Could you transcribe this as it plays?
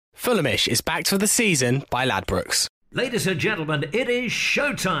Fulhamish is backed for the season by Ladbrokes. Ladies and gentlemen, it is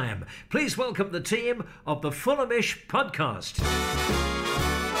showtime. Please welcome the team of the Fulhamish podcast.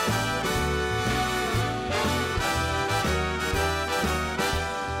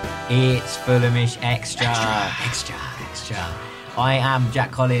 It's Fulhamish Extra. I am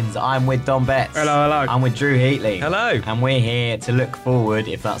Jack Collins. I'm with Dom Betts. Hello. I'm with Drew Heatley. Hello. And we're here to look forward,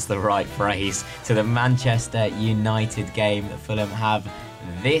 if that's the right phrase, to the Manchester United game that Fulham have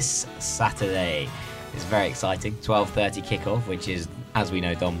this Saturday. It's very exciting. 12:30 kickoff, which is, as we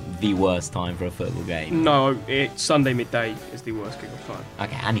know, Dom, the worst time for a football game. No, it's Sunday midday is the worst kickoff time.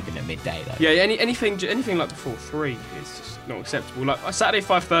 Okay, anything at midday though. Yeah, anything like before 3 is just not acceptable. Like Saturday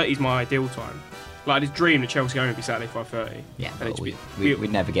 5:30 is my ideal time. Like, I just dream that Chelsea game would be Saturday 5:30. Yeah, but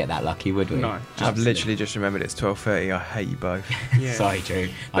we'd never get that lucky, would we? No. I've literally just remembered it's 12:30. I hate you both. Yeah. Sorry, Drew.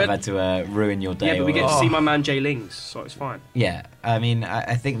 I've had to ruin your day. Yeah, but we get to see my man Jay Lings, so it's fine. Yeah, I mean,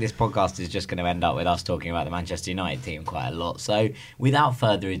 I think this podcast is just going to end up with us talking about the Manchester United team quite a lot. So, without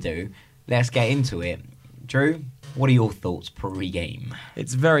further ado, let's get into it. Drew, what are your thoughts pre-game?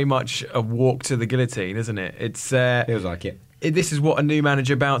 It's very much a walk to the guillotine, isn't it? It's Feels like it. This is what a new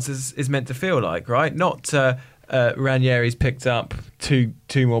manager bounce is meant to feel like, right? Not Ranieri's picked up two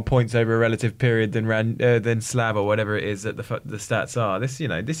more points over a relative period than Slav or whatever it is that the stats are.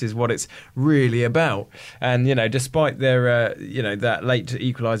 This is what it's really about. And despite their that late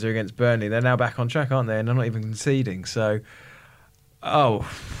equaliser against Burnley, they're now back on track, aren't they? And they're not even conceding. So,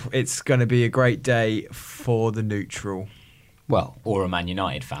 it's going to be a great day for the neutral. Well, or a Man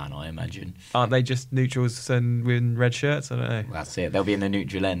United fan, I imagine. Aren't they just neutrals and with red shirts? I don't know. Well, that's it. They'll be in the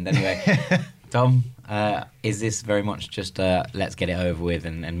neutral end anyway. Tom, is this very much just let's get it over with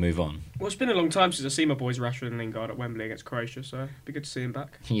and move on? Well, it's been a long time since I've seen my boys Rashford and Lingard at Wembley against Croatia, so it'd be good to see him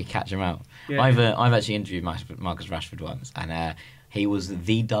back. You catch him out. Yeah. I've actually interviewed Marcus Rashford once, and he was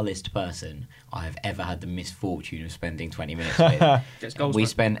the dullest person I have ever had the misfortune of spending 20 minutes with.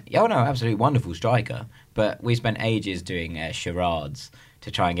 Absolutely wonderful striker, but we spent ages doing charades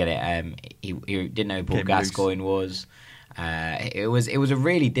to try and get it. He didn't know who Paul Gascoigne was. It was a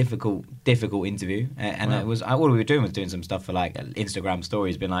really difficult interview, and it was all we were doing was doing some stuff for like Instagram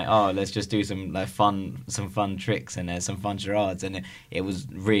stories, being like, let's just do some fun tricks and some fun charades, and it was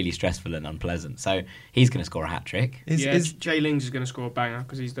really stressful and unpleasant. So he's going to score a hat trick. Jay Lings is going to score a banger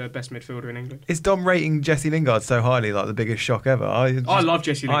because he's the best midfielder in England. Is Dom rating Jesse Lingard so highly, like the biggest shock ever? I love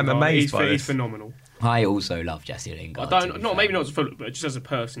Jesse Lingard. I'm amazed by this. He's phenomenal. I also love Jesse Lingard. Maybe not as a footballer, but just as a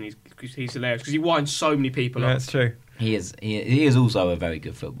person, he's hilarious because he winds so many people up. Yeah, that's true. He is also a very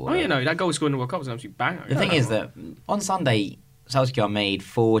good footballer. Oh yeah, no, that goal scored in the World Cup was an absolute banger. The thing is that on Sunday, Solskjaer made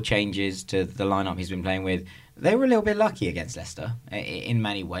 4 changes to the lineup he's been playing with. They were a little bit lucky against Leicester in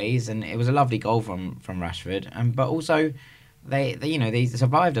many ways, and it was a lovely goal from Rashford. But also, they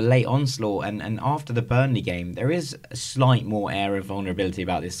survived a late onslaught, and after the Burnley game, there is a slight more air of vulnerability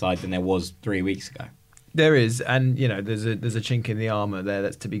about this side than there was 3 weeks ago. There is, and there's a chink in the armour there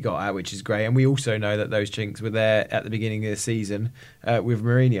that's to be got out, which is great. And we also know that those chinks were there at the beginning of the season with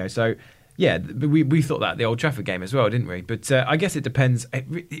Mourinho. So, yeah, we thought that at the Old Trafford game as well, didn't we? But I guess it depends.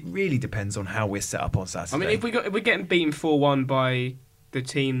 It really depends on how we're set up on Saturday. I mean, if we're getting beaten 4-1 by the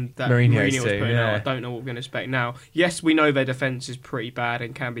team that Mourinho was putting out, I don't know what we're going to expect now. Yes, we know their defence is pretty bad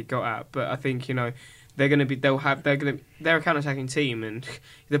and can be got at, but I think they're a counter-attacking team, and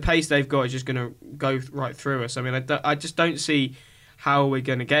the pace they've got is just going to go right through us. I mean, I just don't see how we're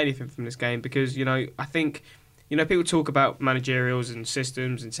going to get anything from this game because I think people talk about managerials and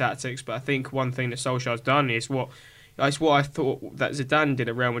systems and tactics, but I think one thing that Solskjaer's done is what I thought that Zidane did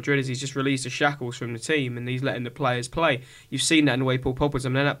at Real Madrid is he's just released the shackles from the team and he's letting the players play. You've seen that in the way Paul Pogba's. I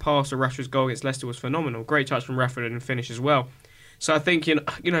mean, that pass to Rashford's goal against Leicester was phenomenal. Great touch from Rashford and finish as well. So I think Paul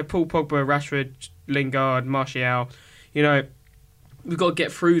Pogba, Rashford, Lingard, Martial, we've got to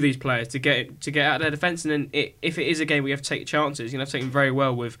get through these players to get out of their defence, and then if it is a game we have to take chances. I've taken very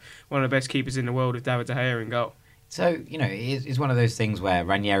well with one of the best keepers in the world, with David De Gea in goal. So it's one of those things where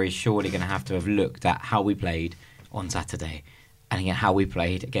Ranieri's surely going to have looked at how we played on Saturday, and again how we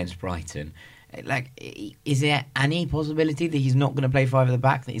played against Brighton. Like, is there any possibility that he's not going to play 5 at the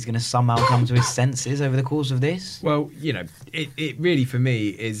back, that he's going to somehow come to his senses over the course of this? Well, it really, for me,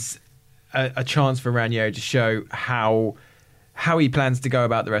 is a chance for Ranieri to show how he plans to go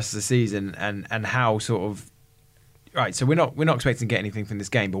about the rest of the season and how sort of... Right, so we're not expecting to get anything from this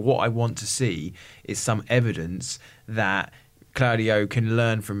game, but what I want to see is some evidence that Claudio can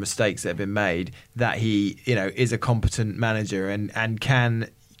learn from mistakes that have been made, that he is a competent manager and can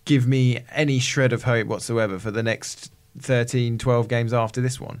give me any shred of hope whatsoever for the next 13, 12 games after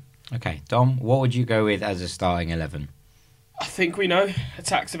this one. Okay, Dom, what would you go with as a starting 11? I think we know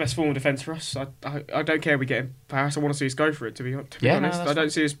attack's the best form of defence for us. I don't care if we get in Paris. I want to see us go for it, to be honest. I don't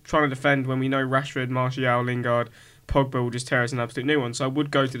see us trying to defend when we know Rashford, Martial, Lingard, Pogba will just tear us an absolute new one. So I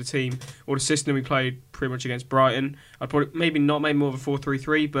would go to the team or the system we played pretty much against Brighton. I'd probably maybe more of a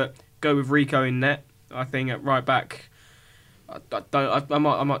 4-3-3, but go with Rico in net. I think at right back, you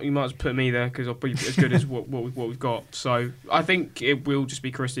might as well put me there because I'll be as good as what we've got. So I think it will just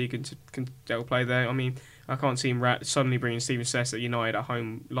be Christie can they'll play there. I mean, I can't see him suddenly bringing Steven Sess at United at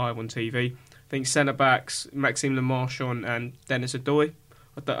home live on TV. I think centre backs Maxime Le Marchand and Dennis Adoy.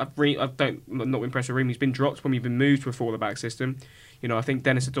 I'm not impressed with Ream. He's been dropped when we've been moved to a four-back system. I think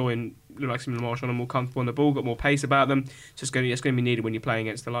Dennis Adoy and Maxime Le Marchand are more comfortable on the ball, got more pace about them. So it's going to be needed when you're playing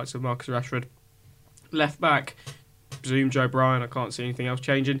against the likes of Marcus Rashford. Left back, presume Joe Bryan. I can't see anything else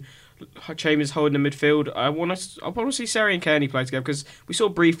changing. Chambers holding the midfield. I want to see Seri and Kearney play together because we saw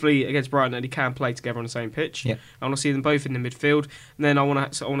briefly against Brighton that they can play together on the same pitch. Yeah. I want to see them both in the midfield, and then I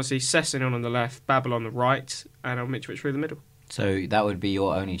want to see Sessegnon on the left, Babel on the right, and Mitrovic through the middle. So that would be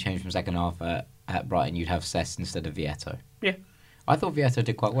your only change from second half at Brighton. You'd have Sess instead of Vietto. Yeah. I thought Vietto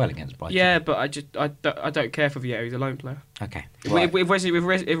did quite well against Brighton. Yeah, but I don't care for Vietto. He's a lone player. Okay. Right. If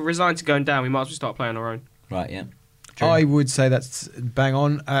we're resigned to going down, we might as well start playing our own. Right. Yeah. True. I would say that's bang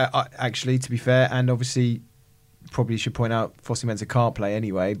on, actually, to be fair, and obviously probably should point out Fossey Mensah can't play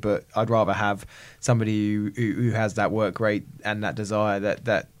anyway, but I'd rather have somebody who has that work rate and that desire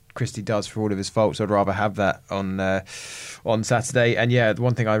that Christie does for all of his faults. I'd rather have that on Saturday. And yeah, the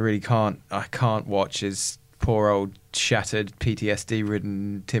one thing I really can't watch is poor old shattered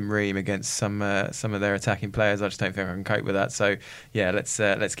PTSD-ridden Tim Ream against some of their attacking players. I just don't think I can cope with that. So yeah, let's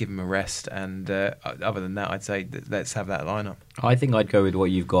give him a rest. And other than that, I'd say let's have that lineup. I think I'd go with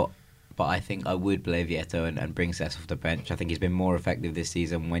what you've got, but I think I would play Vietto and bring Sess off the bench. I think he's been more effective this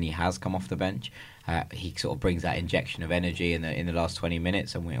season when he has come off the bench. He sort of brings that injection of energy in the last 20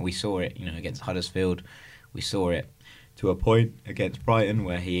 minutes, and we saw it, against Huddersfield. We saw it to a point against Brighton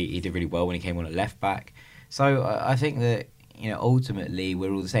where he did really well when he came on at left back. So I think that ultimately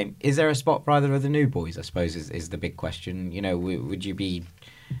we're all the same. Is there a spot for either of the new boys? I suppose is the big question. Would you be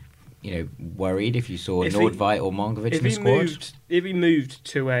worried if you saw Nordveit or Markovic in the squad? If he moved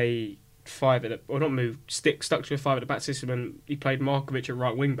to a stuck to a 5 at the back system, and he played Markovic at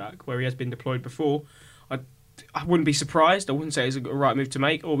right wing back where he has been deployed before, I wouldn't be surprised. I wouldn't say it's a right move to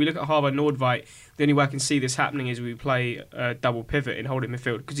make. Or we look at Harvard Nordveit. The only way I can see this happening is we play a double pivot in holding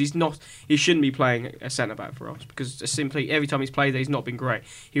midfield, because he shouldn't be playing a centre back for us, because simply every time he's played there, he's not been great.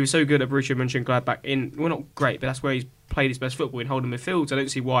 He was so good at Borussia Mönchengladbach not great, but that's where he's played his best football, in holding midfield. So I don't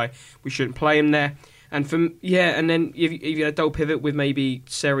see why we shouldn't play him there. And and then if you had a double pivot with maybe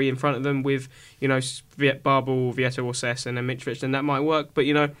Seri in front of them with Babel, Vietto or Sess, and then Mitrovic, then that might work. But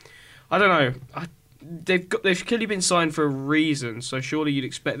I don't know. They've clearly been signed for a reason, so surely you'd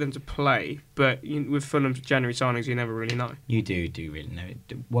expect them to play. But with Fulham's January signings, you never really know. You do really know.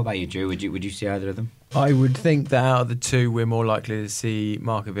 What about you, Drew? Would you see either of them? I would think that out of the two, we're more likely to see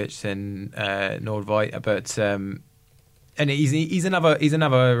Markovic than Nordveit, but and he's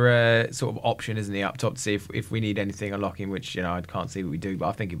another sort of option, isn't he, up top to see if we need anything unlocking, which I can't see what we do, but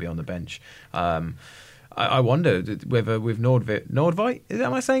I think he'll be on the bench. I wonder whether with Nordveit,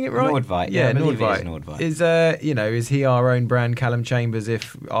 am I saying it right? Nordveit, yeah, Nordveit. Is he our own brand Callum Chambers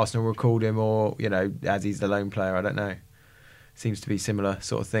if Arsenal recalled him, or as he's the lone player? I don't know. Seems to be similar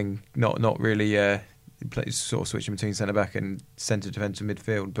sort of thing. Not really. Sort of switching between centre back and centre defensive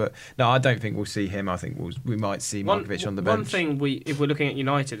midfield, but no, I don't think we'll see him. I think we might see Markovic on the bench. One thing if we're looking at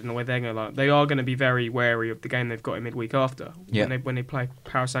United and the way they're going to they are going to be very wary of the game they've got in midweek after. Yeah. When they play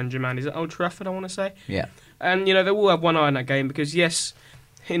Paris Saint-Germain, is it Old Trafford? I want to say. Yeah. And they will have one eye on that game because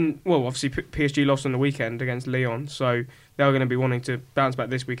obviously PSG lost on the weekend against Lyon, so they're going to be wanting to bounce back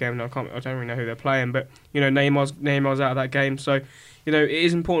this weekend. I don't really know who they're playing, but Neymar's out of that game, so. It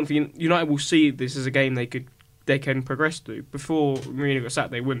is important for United will see this as a game they can progress to. Before Mourinho got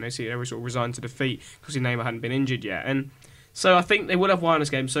sacked, they wouldn't. They were sort of resigned to defeat because Neymar hadn't been injured yet. And so I think they will have one in this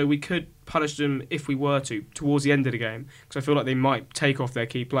game, so we could punish them if we were to, towards the end of the game, because I feel like they might take off their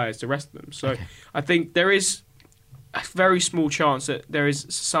key players to rest them. So okay. I think there is a very small chance that there is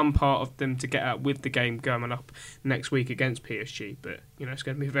some part of them to get out with the game coming up next week against PSG, but it's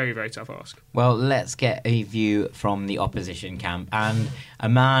going to be a very, very tough ask. Well, let's get a view from the opposition camp, and a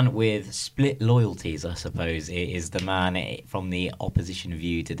man with split loyalties, I suppose, is the man from the opposition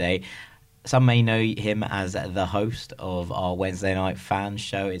view today. Some may know him as the host of our Wednesday night fan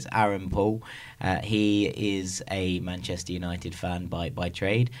show. It's Aaron Paul. He is a Manchester United fan by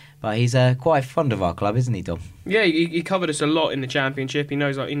trade, But he's quite fond of our club, isn't he, Dom? Yeah, he covered us a lot in the Championship. He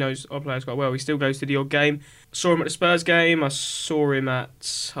knows our players quite well. He still goes to the odd game. Saw him at the Spurs game. I saw him at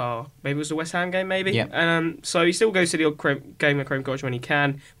maybe it was the West Ham game, maybe. Yeah. So he still goes to the odd game at Craven Cottage when he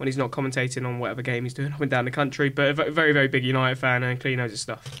can, when he's not commentating on whatever game he's doing up and down the country. But a very, very big United fan and clearly knows his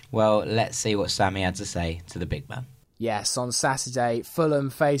stuff. Well, let's see what Sammy had to say to the big man. Yes, on Saturday, Fulham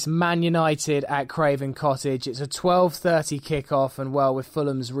face Man United at Craven Cottage. It's a 12:30 kickoff, and well, with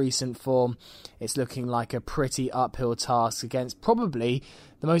Fulham's recent form, it's looking like a pretty uphill task against probably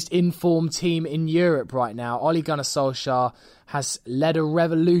the most informed team in Europe right now. Ole Gunnar Solskjaer has led a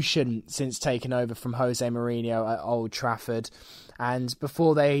revolution since taking over from Jose Mourinho at Old Trafford, and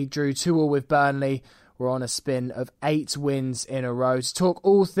before they drew 2-2 with Burnley, we're on a spin of 8 wins in a row. To talk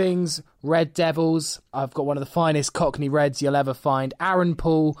all things Red Devils, I've got one of the finest Cockney Reds you'll ever find. Aaron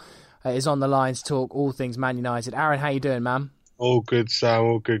Paul is on the line to talk all things Man United. Aaron, how you doing, man? All good, Sam.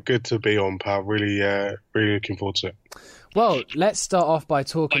 All good. Good to be on, pal. Really looking forward to it. Well, let's start off by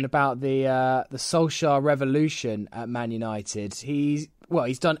talking about the Solskjaer revolution at Man United. He's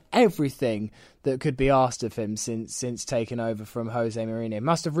done everything that could be asked of him since taking over from Jose Mourinho.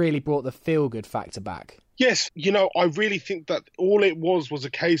 Must have really brought the feel-good factor back. Yes, I really think that all it was a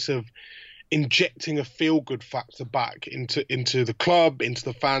case of injecting a feel-good factor back into the club, into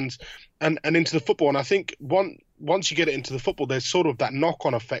the fans, and into the football. And I think once you get it into the football, there's sort of that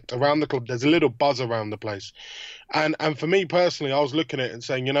knock-on effect around the club. There's a little buzz around the place. And for me personally, I was looking at it and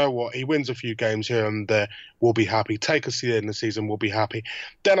saying, you know what, he wins a few games here and there, we'll be happy. Take us to the end of the season, we'll be happy.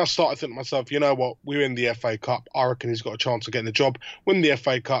 Then I started thinking to myself, you know what, we're in the FA Cup. I reckon he's got a chance of getting the job. Win the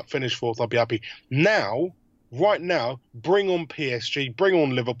FA Cup, finish 4th, I'll be happy. Right now, bring on PSG, bring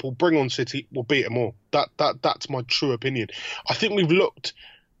on Liverpool, bring on City, we'll beat them all. That's my true opinion. I think we've looked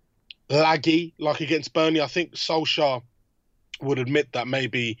laggy, like against Burnley. I think Solskjaer would admit that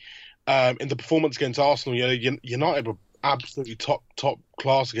maybe in the performance against Arsenal, United were absolutely top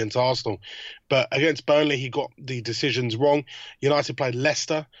class against Arsenal, but against Burnley he got the decisions wrong. United played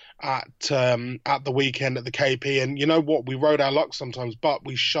Leicester at the weekend at the KP, and you know what, we rode our luck sometimes, but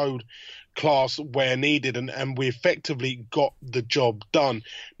we showed class where needed, and we effectively got the job done.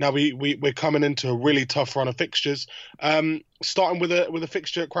 Now we're coming into a really tough run of fixtures, starting with a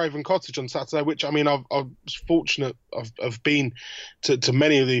fixture at Craven Cottage on Saturday, which I was fortunate I've been to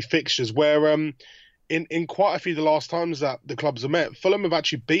many of these fixtures where in quite a few of the last times that the clubs have met, Fulham have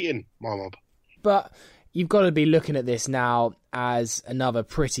actually beaten my mob. But you've got to be looking at this now as another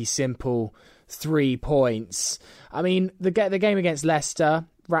pretty simple 3 points. I mean, the game against Leicester,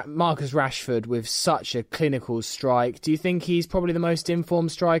 Marcus Rashford with such a clinical strike. Do you think he's probably the most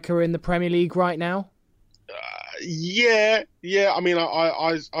informed striker in the Premier League right now? Yeah. I mean,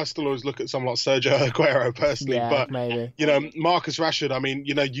 I still always look at someone like Sergio Aguero personally, but maybe. Marcus Rashford. I mean,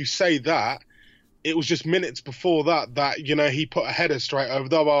 you say that. It was just minutes before that he put a header straight over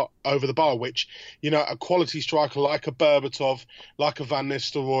the bar, which a quality striker like a Berbatov, like a Van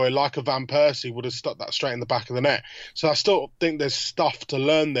Nistelrooy, like a Van Persie would have stuck that straight in the back of the net. So I still think there's stuff to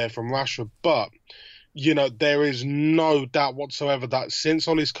learn there from Rashford, but there is no doubt whatsoever that since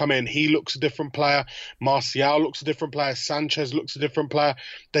Ole's come in, he looks a different player. Martial looks a different player. Sanchez looks a different player.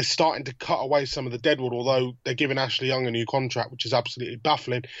 They're starting to cut away some of the deadwood, although they're giving Ashley Young a new contract, which is absolutely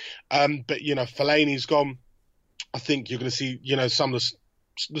baffling. But, Fellaini's gone. I think you're going to see, some of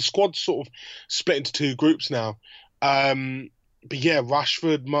the squad sort of split into 2 groups now. But yeah,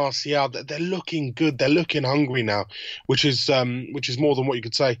 Rashford, Martial, they're looking good. They're looking hungry now, which is more than what you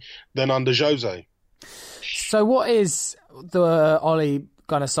could say than under Jose. So what is the Ole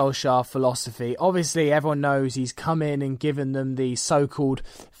Gunnar Solskjaer philosophy? Obviously, everyone knows he's come in and given them the so-called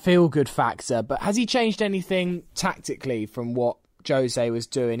feel-good factor, but has he changed anything tactically from what Jose was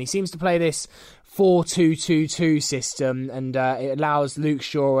doing? He seems to play this 4-2-2-2 system, and it allows Luke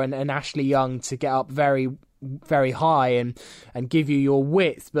Shaw and Ashley Young to get up very, very high and give you your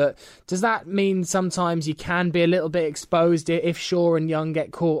width. But does that mean sometimes you can be a little bit exposed if Shaw and Young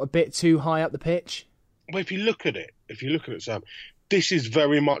get caught a bit too high up the pitch? Well, if you look at it, Sam, this is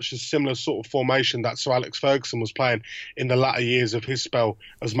very much a similar sort of formation that Sir Alex Ferguson was playing in the latter years of his spell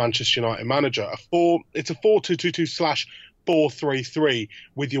as Manchester United manager. It's a 4-2-2/4-3-3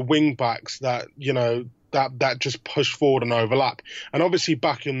 with your wing backs that that just push forward and overlap. And obviously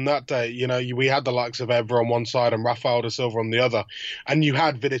back in that day, we had the likes of Evra on one side and Rafael da Silva on the other. And you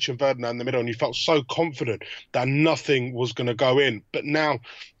had Vidic and Ferdinand in the middle, and you felt so confident that nothing was going to go in. But now,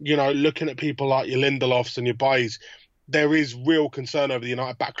 looking at people like your Lindelofs and your Bailly's, there is real concern over the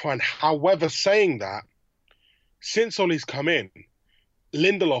United backline. However, saying that, since Ole's come in,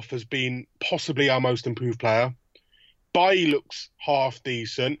 Lindelof has been possibly our most improved player. Bailly looks half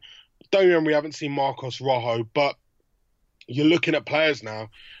decent. Don't remember, we haven't seen Marcos Rojo, but you're looking at players now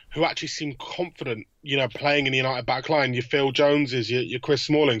who actually seem confident, playing in the United back line. Your Phil Joneses, your Chris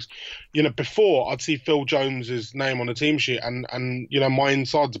Smallings. Before I'd see Phil Jones's name on the team sheet and my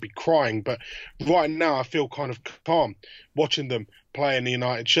insides would be crying. But right now I feel kind of calm watching them play in the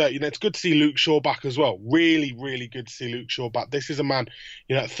United shirt. It's good to see Luke Shaw back as well. Really, really good to see Luke Shaw back. This is a man,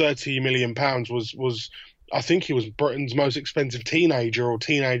 at £30 million was I think he was Britain's most expensive teenager or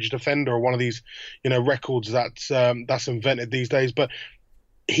teenage defender, or one of these, records that's invented these days. But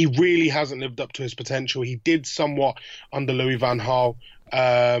he really hasn't lived up to his potential. He did somewhat under Louis van Gaal,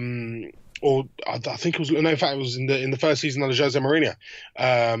 or I think it was. No, in fact, it was in the first season under Jose Mourinho.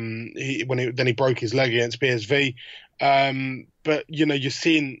 Then he broke his leg against PSV. But you're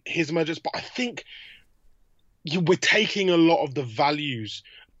seeing his emergence. But I think we're taking a lot of the values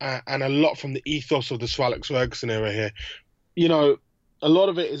and a lot from the ethos of the Sir Alex Ferguson era here. A lot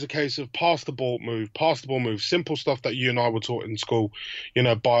of it is a case of pass the ball move, simple stuff that you and I were taught in school,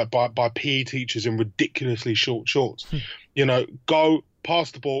 by PE teachers in ridiculously short shorts. Go,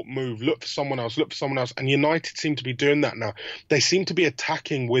 pass the ball, move, look for someone else. And United seem to be doing that now. They seem to be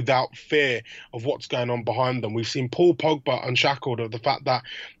attacking without fear of what's going on behind them. We've seen Paul Pogba unshackled of the fact that,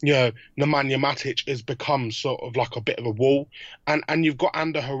 Nemanja Matic has become sort of like a bit of a wall. And you've got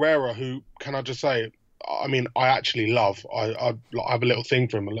Ander Herrera, who, can I just say, I actually love. I have a little thing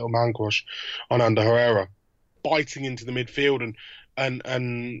for him, a little man crush on Ander Herrera, biting into the midfield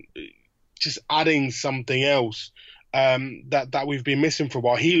and just adding something else that we've been missing for a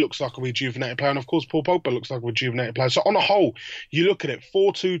while. He looks like a rejuvenated player, and of course Paul Pogba looks like a rejuvenated player. So on a whole, you look at it,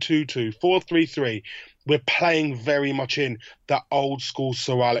 4-2-2-2, 4-3-3. We're playing very much in that old school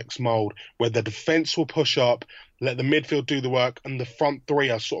Sir Alex mould, where the defence will push up, let the midfield do the work, and the front three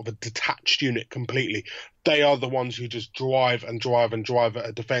are sort of a detached unit completely. They are the ones who just drive at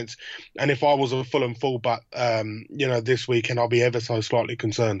a defence. And if I was a Fulham fullback, this weekend, I'll be ever so slightly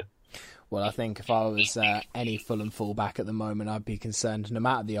concerned. Well, I think if I was any Fulham fullback at the moment, I'd be concerned no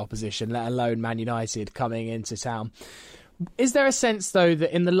matter the opposition, let alone Man United coming into town. Is there a sense, though,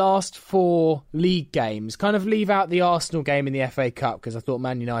 that in the last 4 league games, kind of leave out the Arsenal game in the FA Cup, because I thought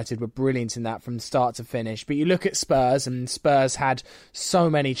Man United were brilliant in that from start to finish, but you look at Spurs, and Spurs had so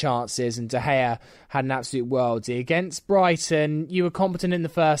many chances, and De Gea had an absolute worldie. Against Brighton, you were competent in the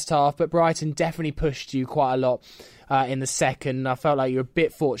first half, but Brighton definitely pushed you quite a lot in the second. I felt like you were a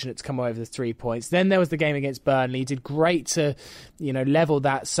bit fortunate to come away with the 3 points. Then there was the game against Burnley. You did great to, level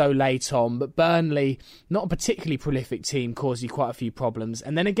that so late on. But Burnley, not a particularly prolific team, caused you quite a few problems.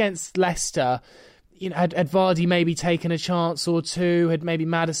 And then against Leicester, had Vardy maybe taken a chance or two, had maybe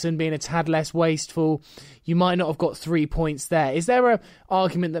Maddison been a tad less wasteful, you might not have got 3 points there. Is there an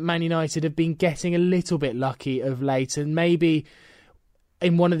argument that Man United have been getting a little bit lucky of late, and maybe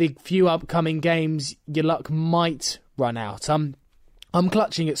in one of the few upcoming games, your luck might run out? I'm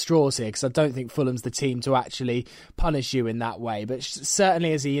clutching at straws here because I don't think Fulham's the team to actually punish you in that way. But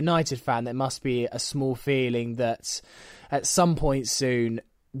certainly as a United fan, there must be a small feeling that at some point soon,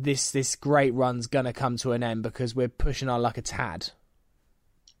 this great run's going to come to an end because we're pushing our luck a tad.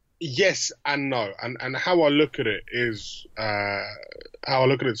 Yes and no. And how I look at it is,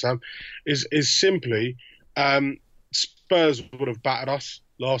 Sam, is simply... Spurs would have battered us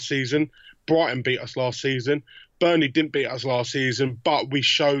last season. Brighton beat us last season. Burnley didn't beat us last season, but we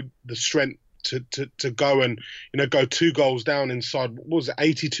showed the strength to go and go 2 goals down inside, what was it,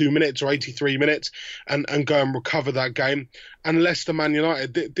 82 minutes or 83 minutes, and go and recover that game. And Leicester, Man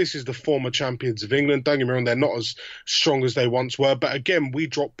United, this is the former champions of England. Don't get me wrong, they're not as strong as they once were, but again, we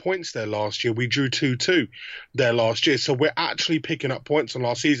dropped points there last year. We drew 2-2 there last year, so we're actually picking up points on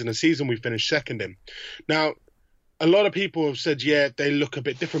last season, a season we finished second in. Now, a lot of people have said, yeah, they look a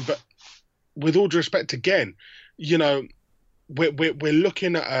bit different, but with all due respect, again, we're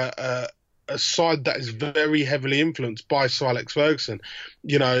looking at a side that is very heavily influenced by Sir Alex Ferguson,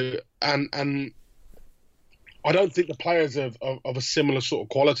 and I don't think the players of a similar sort of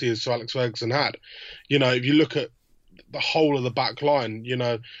quality as Sir Alex Ferguson had. If you look at the whole of the back line, you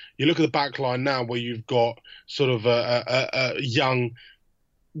look at the back line now where you've got sort of a young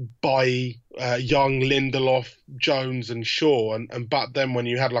Bailly, young Lindelof, Jones and Shaw, and back then when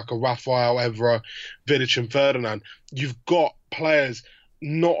you had like a Rafael, Evra, Vidic and Ferdinand, you've got players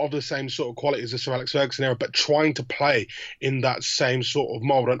not of the same sort of quality as the Sir Alex Ferguson era, but trying to play in that same sort of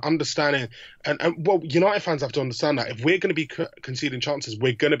mould and understanding. And well, United fans have to understand that if we're going to be conceding chances,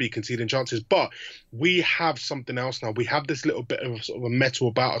 we're going to be conceding chances. But we have something else now. We have this little bit of sort of a metal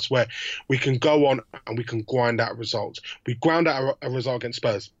about us where we can go on and we can grind out results. We ground out a result against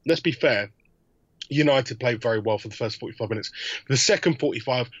Spurs. Let's be fair. United played very well for the first 45 minutes. For the second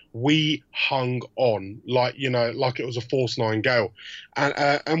 45, we hung on like it was a force 9 gale,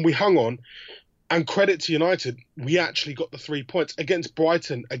 and we hung on. And credit to United, we actually got the 3 points against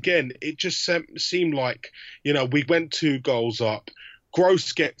Brighton. Again, it just seemed like, we went 2 goals up.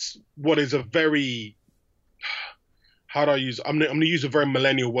 Gross gets what is a very, I'm going to use a very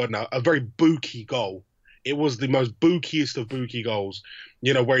millennial word now, a very booky goal. It was the most bookiest of booky goals,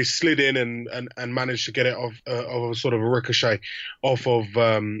 where he slid in and managed to get it off of a sort of a ricochet off of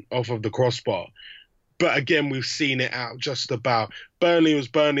the crossbar. But again, we've seen it out just about. Burnley was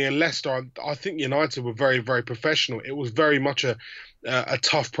Burnley, and Leicester, I think United were very, very professional. It was very much a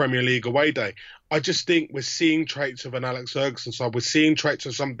tough Premier League away day. I just think we're seeing traits of an Alex Ferguson side. We're seeing traits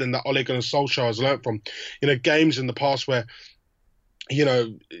of something that Ole Gunnar Solskjaer has learnt from. Games in the past where,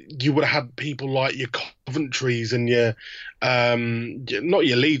 you would have had people like your Coventrys and your, not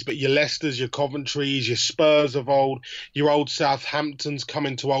your Leeds, but your Leicesters, your Coventrys, your Spurs of old, your old Southamptons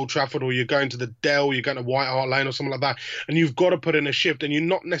coming to Old Trafford, or you're going to the Dell, you're going to White Hart Lane or something like that, and you've got to put in a shift, and you're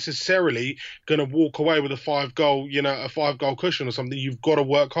not necessarily going to walk away with a 5-goal cushion or something. You've got to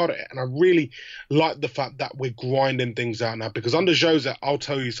work hard at it, and I really like the fact that we're grinding things out now, because under Jose, I'll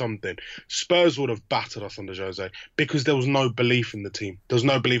tell you something, Spurs would have battered us under Jose because there was no belief in the team. There was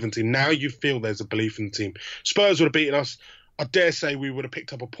no belief in the team. Now you feel there's a belief in the team. Spurs would have beaten us. I dare say we would have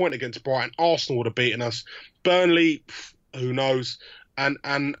picked up a point against Brighton. Arsenal would have beaten us. Burnley, who knows? And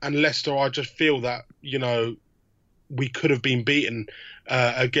Leicester, I just feel that, we could have been beaten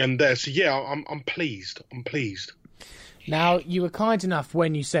again there. So, yeah, I'm pleased. I'm pleased. Now, you were kind enough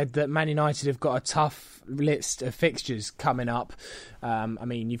when you said that Man United have got a tough list of fixtures coming up.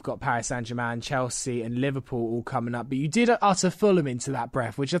 You've got Paris Saint-Germain, Chelsea and Liverpool all coming up, but you did utter Fulham into that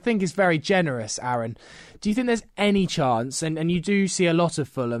breath, which I think is very generous, Aaron. Do you think there's any chance, and you do see a lot of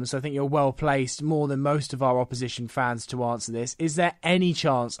Fulham, so I think you're well placed, more than most of our opposition fans, to answer this, is there any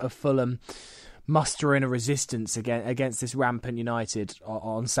chance of Fulham mustering a resistance against this rampant United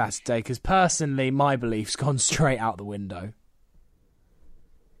on Saturday? Because personally, my belief's gone straight out the window.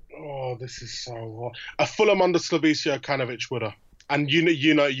 Oh, this is so hard. A Fulham under Slavisa Jokanovic would have. And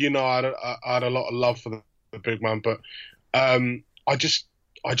I had a lot of love for the big man, but I just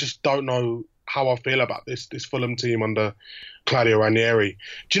don't know how I feel about this Fulham team under Claudio Ranieri.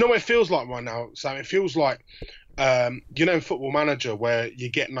 Do you know what it feels like right now, Sam? It feels like in Football Manager, where you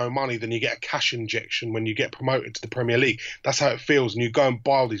get no money, then you get a cash injection when you get promoted to the Premier League. That's how it feels. And you go and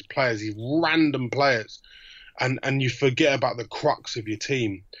buy all these players, these random players, and you forget about the crux of your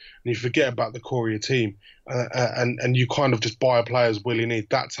team, and you forget about the core of your team, and you kind of just buy players willy-nilly.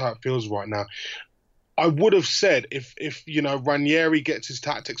 That's how it feels right now. I would have said if Ranieri gets his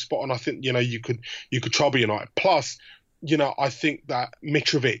tactics spot on, I think you could trouble United. Plus, I think that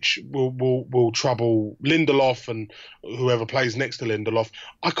Mitrovic will trouble Lindelof and whoever plays next to Lindelof.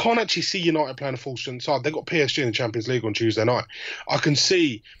 I can't actually see United playing a full strength side. They've got PSG in the Champions League on Tuesday night. I can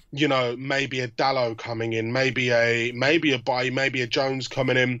see, maybe a Dalot coming in, maybe a Bailly, maybe a Jones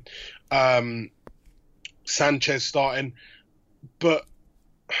coming in, Sanchez starting. But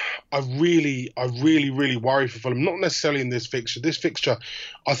I really worry for Fulham. Not necessarily in this fixture. This fixture,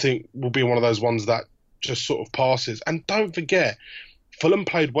 I think, will be one of those ones that just sort of passes. And don't forget, Fulham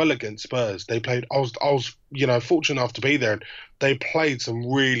played well against Spurs. They played. I was fortunate enough to be there. And they played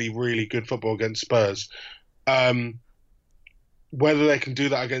some really, really good football against Spurs. Whether they can do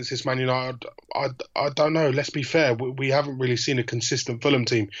that against this Man United, I don't know. Let's be fair. We haven't really seen a consistent Fulham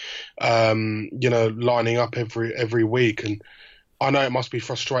team, lining up every week. And I know it must be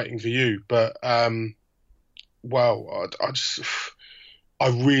frustrating for you, but I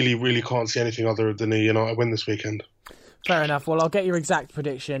really, really can't see anything other than a United win this weekend. Fair enough. Well, I'll get your exact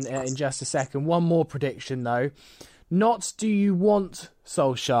prediction in just a second. One more prediction, though. Not do you want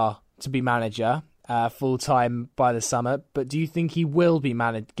Solskjaer to be manager full-time by the summer, but do you think he will be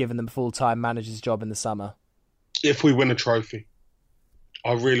given the full-time manager's job in the summer? If we win a trophy.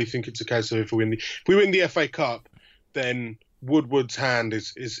 I really think it's a case of if we win the FA Cup, then Woodward's hand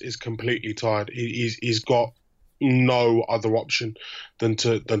is completely tied. He's got no other option than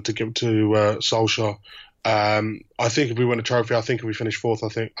to give to Solskjaer. I think if we win a trophy, I think if we finish fourth, I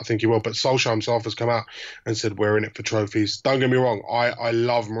think he will. But Solskjaer himself has come out and said we're in it for trophies. Don't get me wrong, I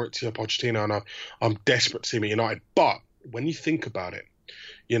love Maurizio Pochettino and I'm desperate to see him at United. But when you think about it,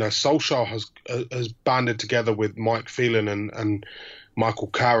 Solskjaer has banded together with Mike Phelan and Michael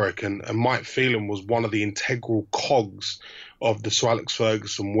Carrick, and Mike Phelan was one of the integral cogs of the Sir Alex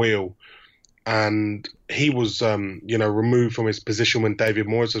Ferguson wheel. And he was, removed from his position when David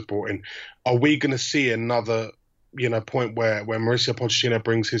Moyes was brought in. Are we going to see another, point where Mauricio Pochettino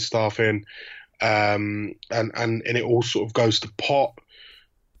brings his staff in and it all sort of goes to pot?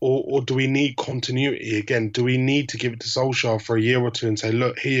 Or do we need continuity again? Do we need to give it to Solskjaer for a year or two and say,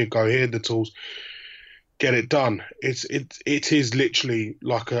 look, here you go, here are the tools, get it done? It is literally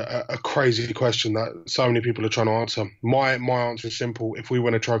like a crazy question that so many people are trying to answer. My answer is simple. If we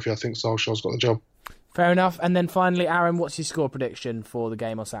win a trophy, I think Solskjaer's got the job. Fair enough. And then finally, Aaron, what's your score prediction for the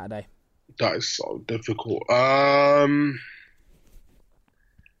game on Saturday? That is so difficult. Fulham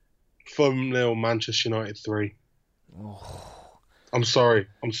 0, Manchester United 3. Oh. I'm sorry.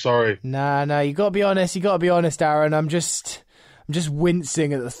 No, you got to be honest. Aaron. I'm just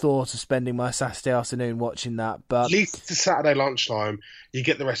wincing at the thought of spending my Saturday afternoon watching that. But at least it's Saturday lunchtime. You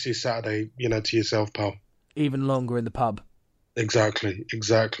get the rest of your Saturday, to yourself, pal. Even longer in the pub. Exactly.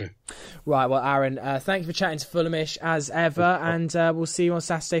 Right, well, Aaron, thank you for chatting to Fulhamish as ever, and we'll see you on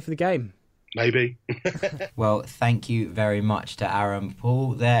Saturday for the game. Maybe. Well, thank you very much to Aaron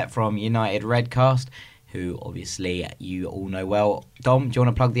Paul there from United Redcast, who obviously you all know well. Dom, do you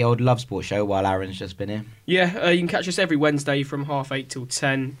want to plug the old Love Sport show while Aaron's just been here? Yeah, you can catch us every Wednesday from 8:30 till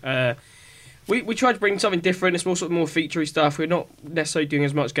 10. We try to bring something different. It's more featurey stuff. We're not necessarily doing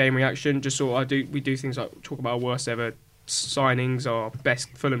as much game reaction. Just we do things like talk about our worst ever signings, our best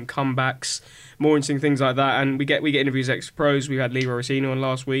Fulham comebacks, more interesting things like that. And we get interviews with ex-pros. We've had Leroy Rossini on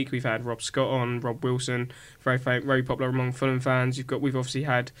last week. We've had Rob Scott on, Rob Wilson, very popular among Fulham fans. We've obviously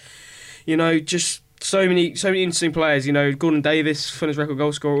had, just so many interesting players. Gordon Davis, Fulham's record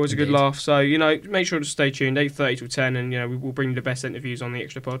goal scorer, always a good laugh. So make sure to stay tuned. 8:30 till 10, and we will bring you the best interviews on the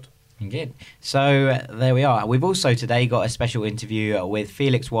Extra Pod. Good. So there we are. We've also today got a special interview with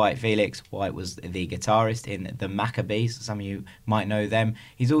Felix White. Felix White was the guitarist in the Maccabees. Some of you might know them.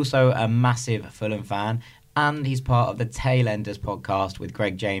 He's also a massive Fulham fan, and he's part of the Tailenders podcast with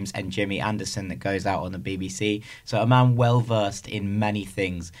Greg James and Jimmy Anderson that goes out on the BBC. So a man well versed in many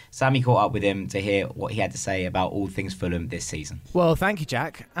things. Sammy caught up with him to hear what he had to say about all things Fulham this season. Well, thank you,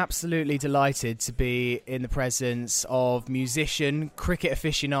 Jack. Absolutely delighted to be in the presence of musician, cricket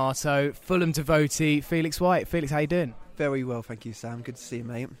aficionado, Fulham devotee, Felix White. Felix, how you doing? Very well, thank you, Sam. Good to see you,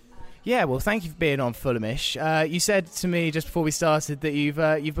 mate. Yeah, well, thank you for being on Fulhamish. You said to me just before we started that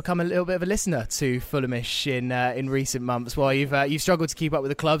you've become a little bit of a listener to Fulhamish in recent months. While you've struggled to keep up with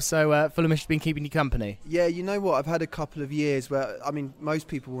the club, so Fulhamish has been keeping you company. Yeah, you know what? I've had a couple of years where, most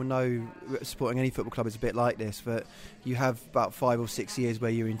people will know supporting any football club is a bit like this, but you have about 5 or 6 years where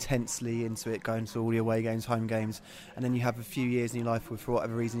you're intensely into it, going to all your away games, home games, and then you have a few years in your life where, for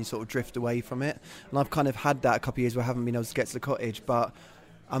whatever reason, you sort of drift away from it. And I've kind of had that a couple of years where I haven't been able to get to the cottage, but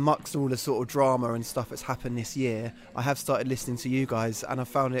amongst all the sort of drama and stuff that's happened this year, I have started listening to you guys, and I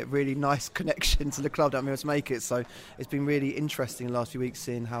found it a really nice connection to the club that I'm able to make it. So it's been really interesting the last few weeks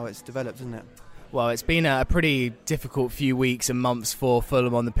seeing how it's developed, isn't it? Well, it's been a pretty difficult few weeks and months for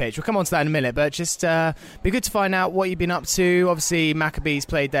Fulham on the pitch. We'll come on to that in a minute, but just be good to find out what you've been up to. Obviously, Maccabees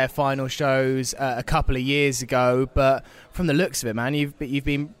played their final shows a couple of years ago, but from the looks of it, man, you've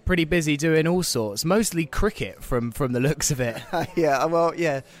been pretty busy doing all sorts, mostly cricket from the looks of it.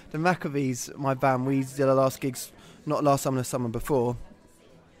 The Maccabees, my band, we did our last gigs not last summer, the summer before,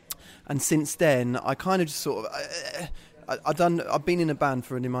 and since then I kind of just sort of. I've been in a band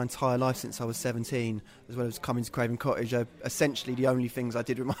for my entire life since I was 17, as well as coming to Craven Cottage. Essentially the only things I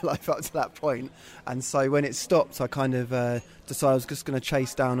did with my life up to that point. And so when it stopped, I kind of decided I was just going to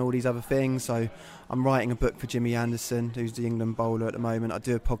chase down all these other things. So I'm writing a book for Jimmy Anderson, who's the England bowler at the moment. I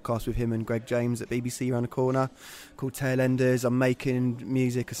do a podcast with him and Greg James at BBC around the corner called Tailenders. I'm making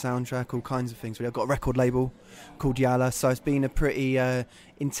music, a soundtrack, all kinds of things. I've got a record label called Yala. So it's been a pretty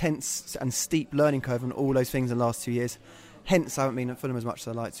intense and steep learning curve on all those things in the last 2 years. Hence, I haven't been at Fulham as much as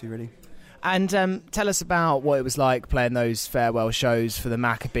I'd like to, really. And tell us about what it was like playing those farewell shows for the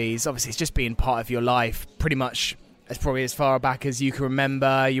Maccabees. Obviously, it's just been part of your life pretty much as probably as far back as you can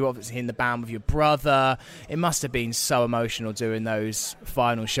remember. You were obviously in the band with your brother. It must have been so emotional doing those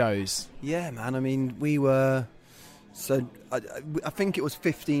final shows. Yeah, man. We were... So I think it was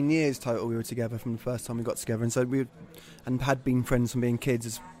 15 years total we were together from the first time we got together, and so had been friends from being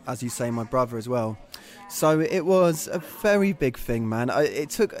kids, as you say, my brother as well. So it was a very big thing, man.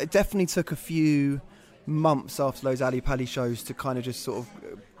 It definitely took a few months after those Ali Pali shows to kind of just sort of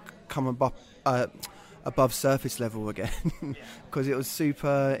come above surface level again, because it was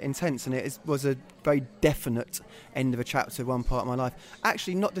super intense, and it was a very definite end of a chapter, one part of my life.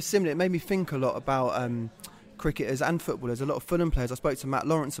 Actually, not dissimilar. It made me think a lot about cricketers and footballers. A lot of Fulham players. I spoke to Matt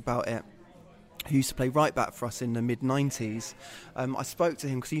Lawrence about it, who used to play right back for us in the mid-90s. I spoke to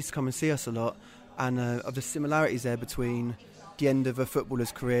him because he used to come and see us a lot, and of the similarities there between the end of a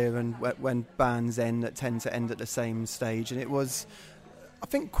footballer's career and when bands tend to end at the same stage. And it was I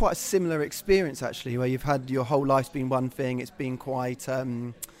think quite a similar experience actually, where you've had your whole life's been one thing. It's been quite,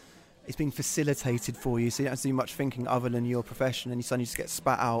 it's been facilitated for you, so you don't have to do much thinking other than your profession, and you suddenly just get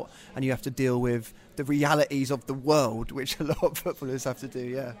spat out, and you have to deal with the realities of the world, which a lot of footballers have to do.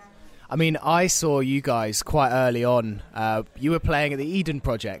 Yeah. I mean, I saw you guys quite early on. You were playing at the Eden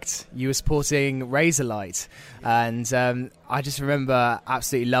Project. You were supporting Razorlight. And I just remember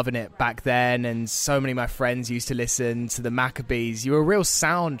absolutely loving it back then. And so many of my friends used to listen to the Maccabees. You were a real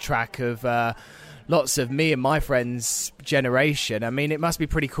soundtrack of lots of me and my friends' generation. I mean, it must be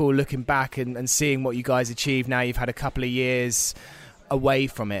pretty cool looking back and seeing what you guys achieved now. You've had a couple of years away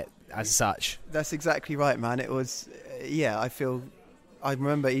from it as such. That's exactly right, man. It was, I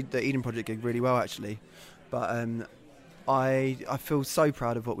remember the Eden Project gig really well, actually. But I feel so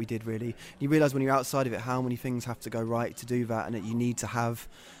proud of what we did, really. You realise when you're outside of it how many things have to go right to do that, and that you need to have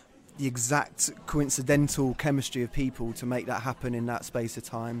the exact coincidental chemistry of people to make that happen in that space of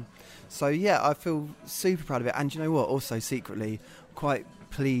time. So, yeah, I feel super proud of it. And you know what? Also, secretly, quite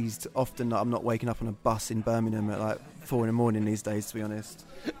pleased often that I'm not waking up on a bus in Birmingham at like 4 a.m. these days, to be honest.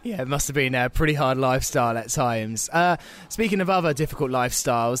 Yeah, it must have been a pretty hard lifestyle at times. Speaking of other difficult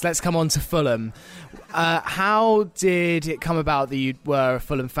lifestyles, let's come on to Fulham. How did it come about that you were a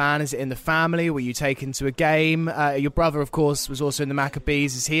Fulham fan? Is it in the family? Were you taken to a game? Your brother, of course, was also in the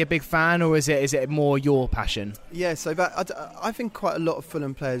Maccabees. Is he a big fan, or is it more your passion? Yeah, so I think quite a lot of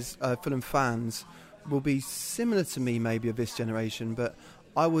Fulham players, Fulham fans, will be similar to me, maybe of this generation. But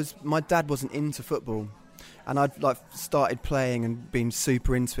my dad wasn't into football. And I'd started playing and been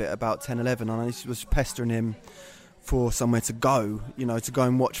super into it about 10, 11, and I was pestering him for somewhere to go, to go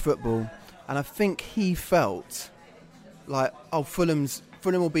and watch football. And I think he felt like, Fulham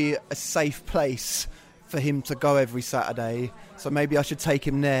will be a safe place for him to go every Saturday, so maybe I should take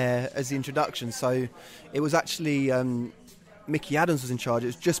him there as the introduction. So it was actually Mickey Adams was in charge. It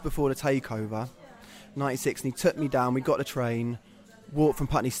was just before the takeover, 96, and he took me down. We got the train, walked from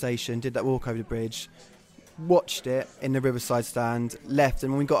Putney Station, did that walk over the bridge, watched it in the Riverside stand, left,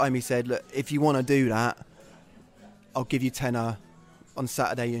 and when we got home he said, look, if you want to do that, I'll give you tenner on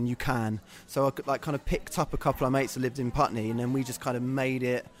Saturday, and you can. So I kind of picked up a couple of mates that lived in Putney, and then we just kind of made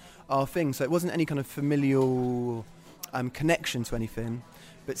it our thing. So it wasn't any kind of familial connection to anything,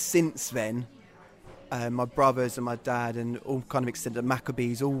 but since then my brothers and my dad and all kind of extended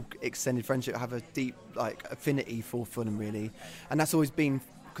Maccabees, all extended friendship, have a deep affinity for Fulham, really. And that's always been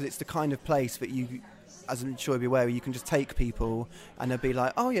because it's the kind of place that you, as I'm sure you'll be aware, you can just take people and they'll be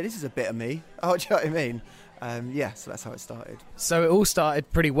like, oh yeah, this is a bit of me. Oh, do you know what I mean? So that's how it started. So it all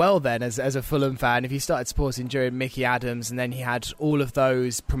started pretty well then as a Fulham fan. If you started supporting during Mickey Adams and then he had all of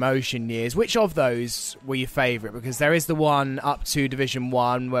those promotion years, which of those were your favourite? Because there is the one up to Division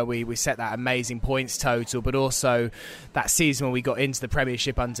 1 where we set that amazing points total, but also that season when we got into the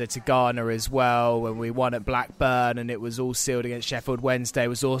Premiership under Tigana as well, when we won at Blackburn and it was all sealed against Sheffield Wednesday,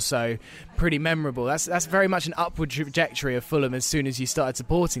 was also pretty memorable. That's very much an upward trajectory of Fulham as soon as you started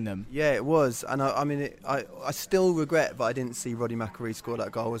supporting them. Yeah, it was. And I still regret that I didn't see Roddy McAree score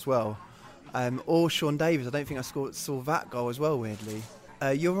that goal as well. Or Sean Davis. I don't think I saw that goal as well, weirdly.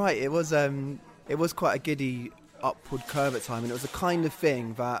 You're right, it was quite a giddy upward curve at time, and it was the kind of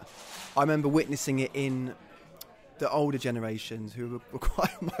thing that I remember witnessing it in the older generations who were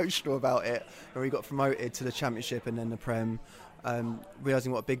quite emotional about it, where we got promoted to the Championship and then the Prem,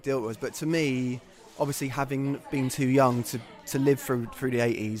 realising what a big deal it was. But to me, obviously having been too young to live through the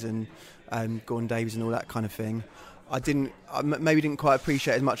 80s and Gordon Davies and all that kind of thing, I maybe didn't quite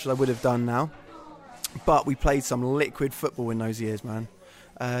appreciate as much as I would have done now. But we played some liquid football in those years, man.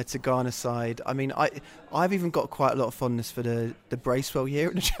 To Ghana's side, I mean, I've even got quite a lot of fondness for the Bracewell year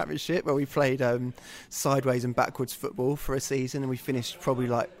in the Championship, where we played sideways and backwards football for a season, and we finished probably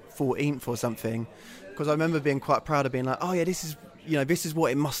like 14th or something. Because I remember being quite proud of being like, oh yeah, this is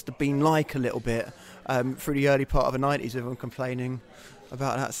what it must have been like a little bit through the early part of the 90s, with everyone complaining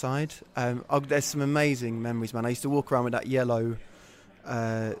about that side. There's some amazing memories, man. I used to walk around with that yellow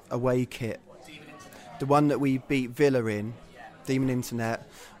away kit, the one that we beat Villa in, Demon Internet,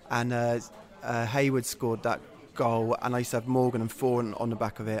 and Hayward scored that goal, and I used to have Morgan and Foran on the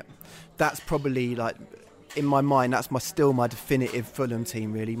back of it. That's probably, like, in my mind, that's still my definitive Fulham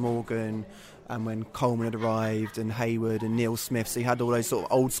team, really. Morgan, and when Coleman had arrived, and Hayward and Neil Smith, so you had all those sort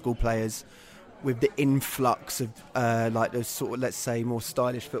of old school players with the influx of like those sort of, let's say, more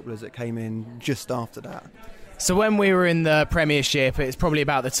stylish footballers that came in just after that. So when we were in the Premiership, it's probably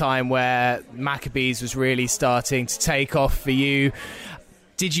about the time where Maccabees was really starting to take off for you.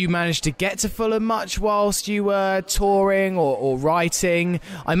 Did you manage to get to Fulham much whilst you were touring or writing?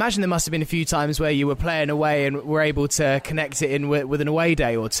 I imagine there must have been a few times where you were playing away and were able to connect it in with an away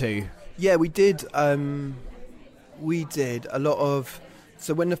day or two. Yeah, we did. We did a lot of...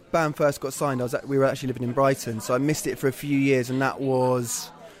 So when the band first got signed, we were actually living in Brighton, so I missed it for a few years, and that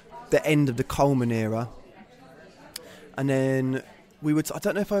was the end of the Coleman era. And then I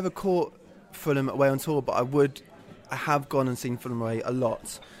don't know if I ever caught Fulham away on tour, but I have gone and seen Fulham away a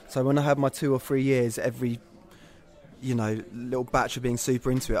lot. So when I have my 2 or 3 years, every little batch of being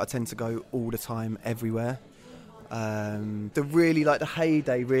super into it, I tend to go all the time, everywhere. The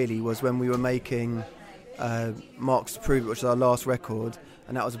heyday really was when we were making Marks to Prove It, which is our last record,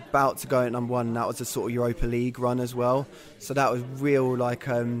 and that was about to go at number 1, and that was a sort of Europa League run as well. So that was real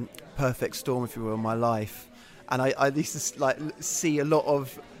perfect storm, if you will, in my life. And I used to see a lot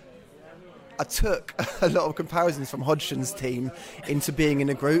of... I took a lot of comparisons from Hodgson's team into being in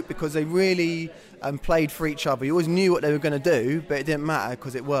a group, because they really played for each other. You always knew what they were going to do, but it didn't matter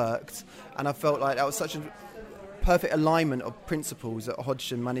because it worked. And I felt like that was such a perfect alignment of principles that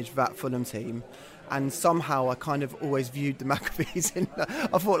Hodgson managed that Fulham team. And somehow I kind of always viewed the Maccabees in that.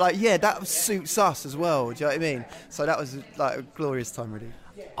 I thought, that suits us as well. Do you know what I mean? So that was a glorious time, really.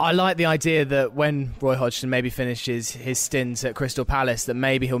 I like the idea that when Roy Hodgson maybe finishes his stint at Crystal Palace, that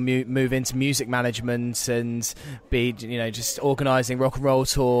maybe he'll move into music management and be, just organising rock and roll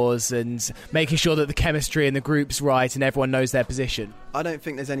tours and making sure that the chemistry in the group's right and everyone knows their position. I don't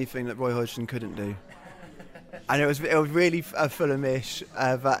think there's anything that Roy Hodgson couldn't do. And it was really Fulham-ish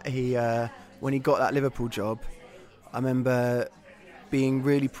that he, when he got that Liverpool job, I remember being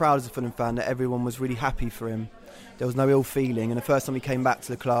really proud as a Fulham fan that everyone was really happy for him. There was no ill feeling, and the first time he came back to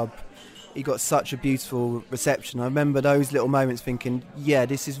the club, he got such a beautiful reception. I remember those little moments thinking, yeah,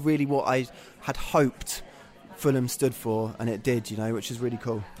 this is really what I had hoped Fulham stood for, and it did, which is really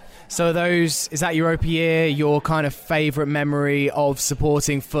cool. So is that Europa year your kind of favourite memory of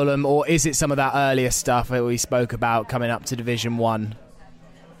supporting Fulham, or is it some of that earlier stuff that we spoke about coming up to Division 1?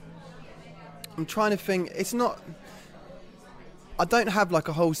 I'm trying to think. It's not... I don't have a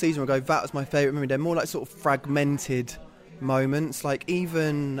whole season where I go, that was my favourite memory. They're more sort of fragmented moments.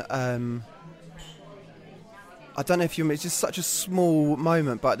 Even... I don't know if you remember, it's just such a small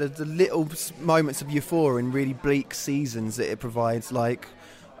moment, but the little moments of euphoria in really bleak seasons that it provides.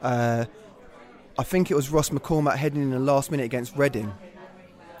 I think it was Ross McCormack heading in the last minute against Reading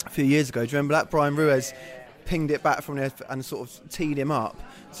a few years ago. Do you remember that? Brian Ruiz pinged it back from there and sort of teed him up.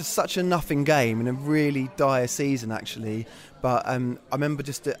 It's just such a nothing game in a really dire season, actually. But I remember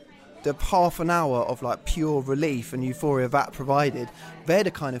just the half an hour of pure relief and euphoria that provided. They're the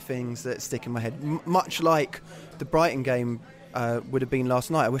kind of things that stick in my head. Much like the Brighton game would have been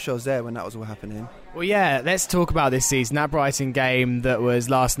last night. I wish I was there when that was all happening. Well, yeah, let's talk about this season. That Brighton game that was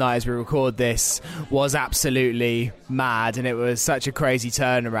last night as we record this was absolutely mad, and it was such a crazy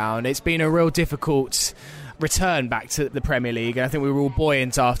turnaround. It's been a real difficult return back to the Premier League, and I think we were all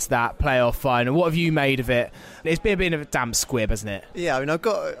buoyant after that playoff final. What have you made of it? It's been a bit of a damp squib, hasn't it? Yeah,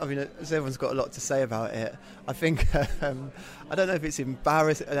 everyone's got a lot to say about it. I think I don't know if it's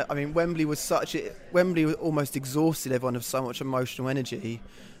embarrassing. Wembley was almost exhausted everyone of so much emotional energy,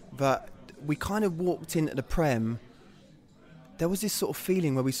 but we kind of walked into the Prem. There was this sort of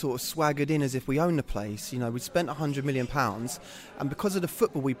feeling where we sort of swaggered in as if we owned the place. We spent £100 million, and because of the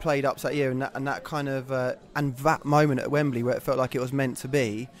football we played up that year and that kind of and that moment at Wembley where it felt like it was meant to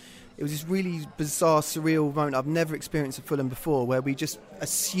be, it was this really bizarre, surreal moment I've never experienced at Fulham before, where we just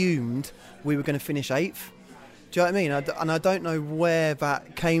assumed we were going to finish 8th. Do you know what I mean? And I don't know where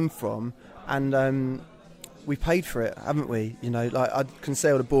that came from, and we paid for it, haven't we? I can say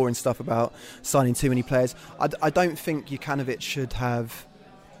all the boring stuff about signing too many players. I don't think Jukanovic should have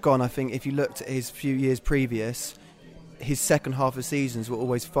gone. I think if you looked at his few years previous, his second half of seasons were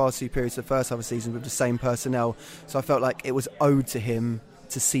always far superior to the first half of the season with the same personnel. So I felt like it was owed to him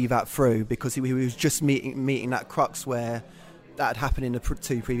to see that through, because he was just meeting that crux where that had happened in the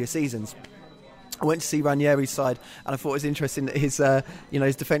 2 previous seasons. I went to see Ranieri's side, and I thought it was interesting that his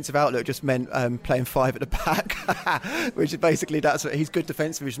defensive outlook just meant playing 5 at the back, which is basically that's what he's good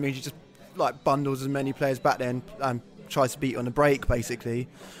defensive, which means he just bundles as many players back there and tries to beat on the break, basically.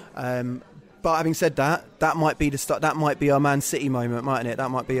 But having said that, that might be the start. That might be our Man City moment, mightn't it?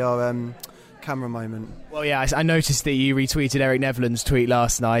 That might be our camera moment. Well, yeah, I noticed that you retweeted Eric Nevland's tweet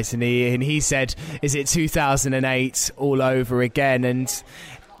last night, and he said, "Is it 2008 all over again?" And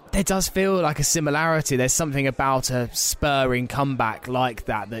there does feel like a similarity. There's something about a spurring comeback like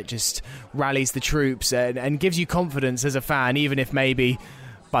that just rallies the troops and gives you confidence as a fan, even if maybe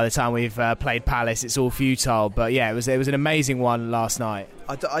by the time we've played Palace, it's all futile. But yeah, it was an amazing one last night.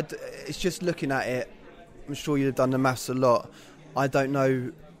 It's just looking at it. I'm sure you'd have done the maths a lot. I don't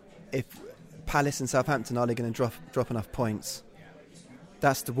know if Palace and Southampton are they going to drop enough points.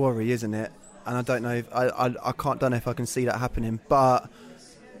 That's the worry, isn't it? And I don't know if don't know if I can see that happening. But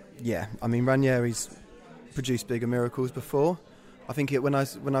yeah, I mean, Ranieri's produced bigger miracles before. I think when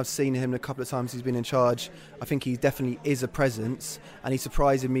I've seen him a couple of times he's been in charge, I think he definitely is a presence, and he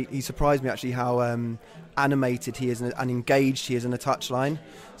surprised me actually how animated he is and engaged he is in the touchline.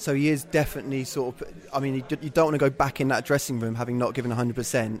 So he is definitely sort of, I mean, you don't want to go back in that dressing room having not given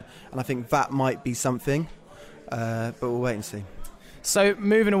 100%, and I think that might be something, but we'll wait and see. So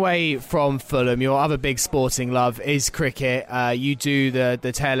moving away from Fulham, your other big sporting love is cricket. You do the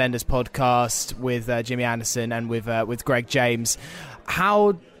Tailenders podcast with Jimmy Anderson and with Greg James.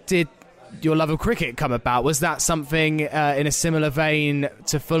 How did your love of cricket come about? Was that something in a similar vein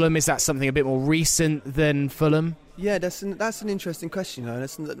to Fulham? Is that something a bit more recent than Fulham? Yeah, that's an interesting question.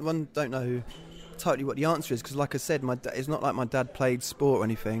 One don't know totally what the answer is because, like I said, it's not like my dad played sport or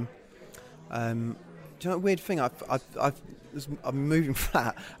anything. Do you know a weird thing? I'm moving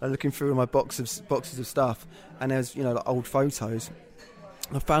flat and looking through my boxes of stuff, and there's like old photos.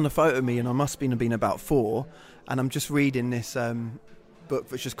 I found a photo of me, and I must have been about 4, and I'm just reading this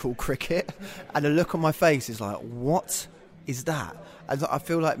book which is called Cricket, and the look on my face is like, what is that? And I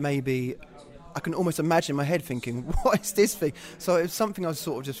feel like maybe I can almost imagine in my head thinking, what is this thing? So it was something I was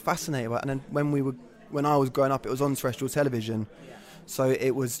sort of just fascinated by, and then when I was growing up, it was on terrestrial television, so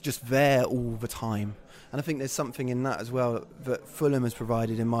it was just there all the time. And I think there's something in that as well that Fulham has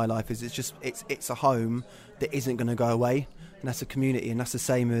provided in my life. Is it's a home that isn't going to go away, and that's a community, and that's the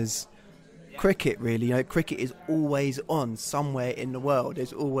same as cricket. Really, cricket is always on somewhere in the world.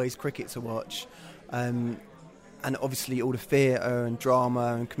 There's always cricket to watch, and obviously all the theatre and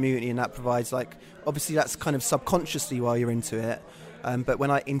drama and community, and that provides obviously that's kind of subconsciously while you're into it. But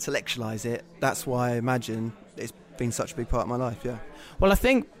when I intellectualise it, that's why I imagine it's been such a big part of my life. Yeah. Well, I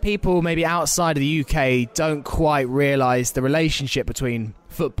think people maybe outside of the UK don't quite realise the relationship between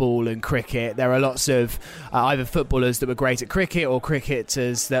football and cricket. There are lots of either footballers that were great at cricket or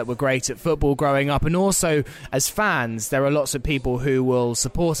cricketers that were great at football growing up, and also as fans there are lots of people who will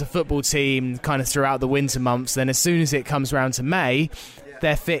support a football team kind of throughout the winter months, then as soon as it comes around to May,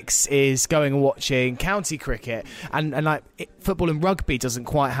 their fix is going and watching county cricket, and football and rugby doesn't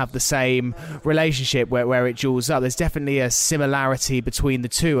quite have the same relationship where it jewels up. There's definitely a similarity between the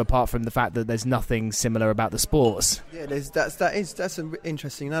two, apart from the fact that there's nothing similar about the sports. Yeah, that's an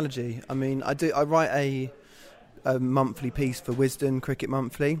interesting analogy. I mean, I write a monthly piece for Wisden Cricket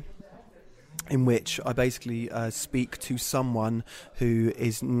Monthly, in which I basically speak to someone who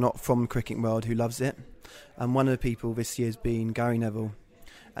is not from the cricketing world who loves it, and one of the people this year has been Gary Neville.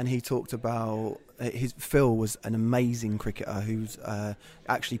 And he talked about Phil was an amazing cricketer who's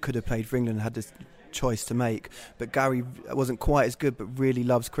actually could have played for England and had this choice to make. But Gary wasn't quite as good, but really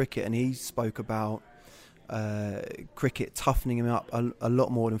loves cricket. And he spoke about cricket toughening him up a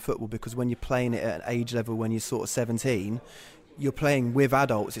lot more than football, because when you're playing it at an age level when you're sort of 17, you're playing with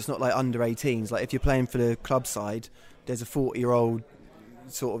adults. It's not like under 18s. Like if you're playing for the club side, there's a 40-year-old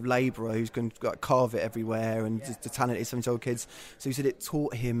sort of labourer who's going to carve it everywhere, and the talented 17-year-old kids. So he said it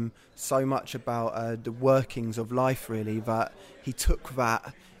taught him so much about the workings of life, really, that he took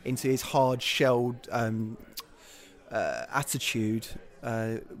that into his hard-shelled attitude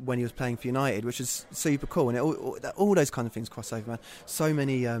when he was playing for United, which is super cool. And all those kind of things cross over, man. So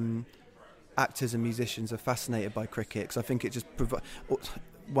many actors and musicians are fascinated by cricket, because I think it just provides...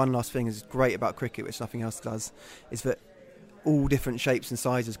 One last thing is great about cricket, which nothing else does, is that all different shapes and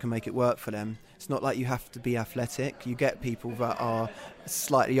sizes can make it work for them. It's not like you have to be athletic. You get people that are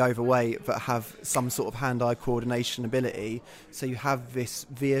slightly overweight that have some sort of hand-eye coordination ability, so you have this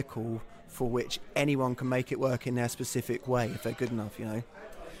vehicle for which anyone can make it work in their specific way if they're good enough,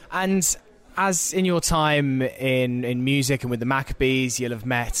 And as in your time in music and with the Maccabees, you'll have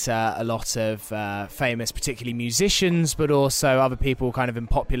met a lot of famous, particularly musicians, but also other people kind of in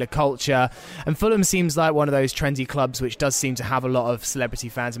popular culture. And Fulham seems like one of those trendy clubs which does seem to have a lot of celebrity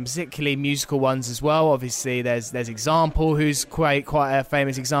fans, and particularly musical ones as well. Obviously, there's Example, who's quite a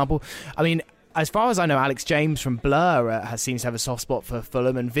famous example. I mean, as far as I know, Alex James from Blur seems to have a soft spot for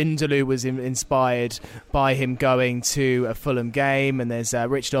Fulham, and Vindaloo was inspired by him going to a Fulham game, and there's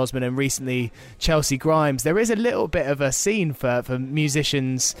Richard Osman and recently Chelsea Grimes. There is a little bit of a scene for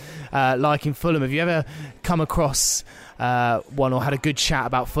musicians liking Fulham. Have you ever come across one or had a good chat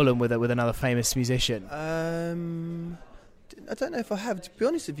about Fulham with another famous musician? I don't know if I have. To be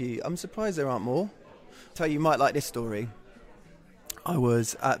honest with you, I'm surprised there aren't more. I'll tell you might like this story. I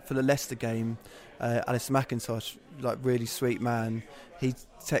was for the Leicester game. Alistair McIntosh, like really sweet man, he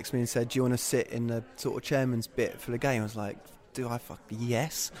texted me and said, "Do you want to sit in the sort of chairman's bit for the game?" I was like, "Do I?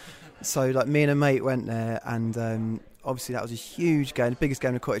 Yes." So like me and a mate went there, and obviously that was a huge game, the biggest game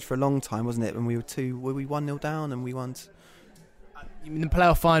in the cottage for a long time, wasn't it? When we were 1-0 down and we won. You mean the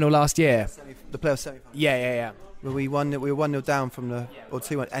playoff final last year? The playoff semi-final. Yeah. Well, we were 1-0 down from the or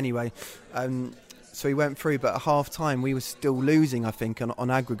 2-1 anyway. So we went through, but at half time we were still losing, I think,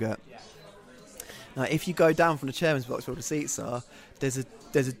 on aggregate. Now, if you go down from the chairman's box where the seats are, there's a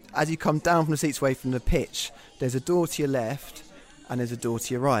as you come down from the seats away from the pitch, there's a door to your left and there's a door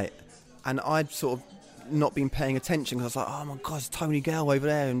to your right. And I'd sort of not been paying attention because I was like, oh my God, it's Tony Gale over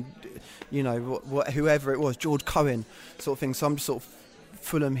there, and you know whoever it was, George Cohen, sort of thing. So I'm just sort of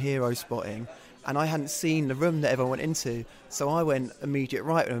Fulham hero spotting, and I hadn't seen the room that everyone went into, so I went immediate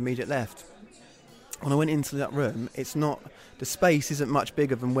right and immediate left. When I went into that room, the space isn't much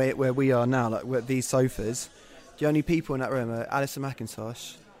bigger than where we are now, like where these sofas. The only people in that room are Alistair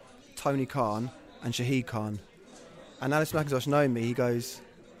McIntosh, Tony Khan and Shahid Khan. And Alistair McIntosh knowing me, he goes,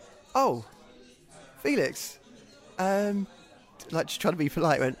 "Oh, Felix," like just trying to be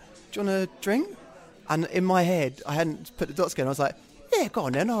polite, went, "Do you want a drink?" And in my head, I hadn't put the dots together. I was like, "Yeah, go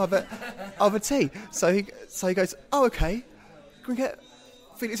on then, I'll have a tea." So he goes, "Oh, okay, can we get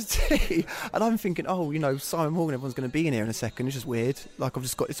Felix a tea?" And I'm thinking, oh, you know, Simon Morgan, everyone's going to be in here in a second. It's just weird. Like, I've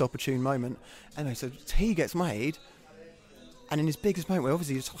just got this opportune moment. Anyway, so tea gets made. And in his biggest moment, where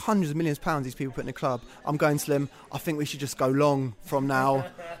obviously it's hundreds of millions of pounds these people put in the club, I'm going to them, I think we should just go long from now.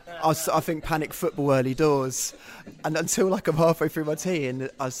 I think panic football early doors. And until like I'm halfway through my tea, and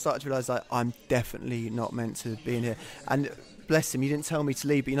I started to realise like I'm definitely not meant to be in here. And bless him, he didn't tell me to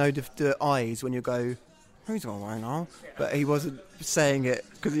leave, but you know the eyes when you go, "Who's all right now?" But he wasn't saying it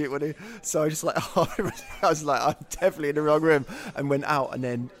because so I just like, I was like, I'm definitely in the wrong room, and went out. And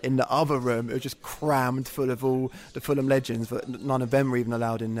then in the other room, it was just crammed full of all the Fulham legends, but none of them were even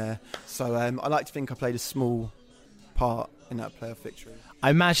allowed in there. So I like to think I played a small part in that playoff victory. I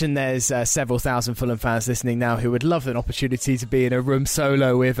imagine there's several thousand Fulham fans listening now who would love an opportunity to be in a room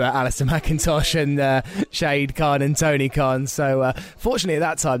solo with Alistair McIntosh and Shahid Khan and Tony Khan. So fortunately at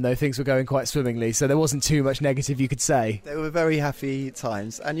that time, though, things were going quite swimmingly, so there wasn't too much negative you could say. They were very happy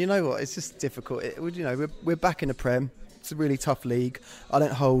times. And you know what? It's just difficult. We're back in the Prem. It's a really tough league. I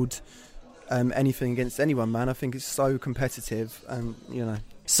don't hold anything against anyone, man. I think it's so competitive, and you know.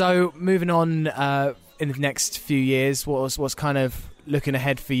 So moving on in the next few years, what's kind of looking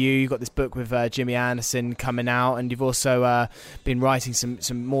ahead for you? You've got this book with Jimmy Anderson coming out, and you've also been writing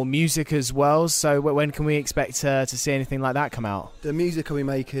some more music as well. So when can we expect to see anything like that come out? The music I'll be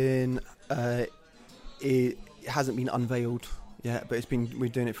making, it hasn't been unveiled yet, but we're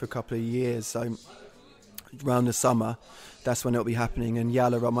doing it for a couple of years. So around the summer, that's when it'll be happening. And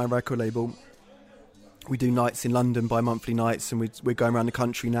Yala on my record label, we do nights in London, bi-monthly nights, and we're going around the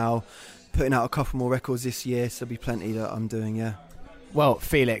country now, putting out a couple more records this year. So there'll be plenty that I'm doing, yeah. Well,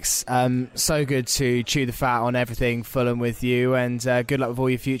 Felix, so good to chew the fat on everything Fulham with you, and good luck with all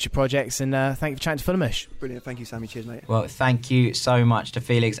your future projects, and thank you for chatting to Fulhamish. Brilliant, thank you, Sammy. Cheers, mate. Well, thank you so much to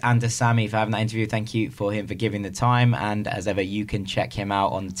Felix and to Sammy for having that interview. Thank you for him for giving the time, and as ever, you can check him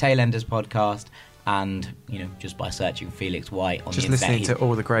out on the Tailenders podcast, and just by searching Felix White on just the internet. Just listening to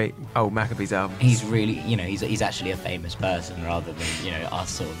all the great old Maccabees albums. He's really, he's actually a famous person rather than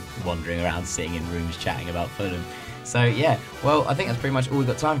us sort of wandering around sitting in rooms chatting about Fulham. So yeah, well, I think that's pretty much all we've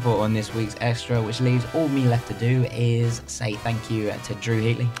got time for on this week's Extra, which leaves all me left to do is say thank you to Drew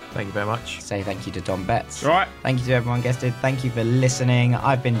Heatley. Thank you very much. Say thank you to Dom Betts. All right. Thank you to everyone guested. Thank you for listening.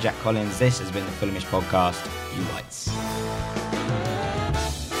 I've been Jack Collins. This has been the Fulhamish Podcast. You Whites.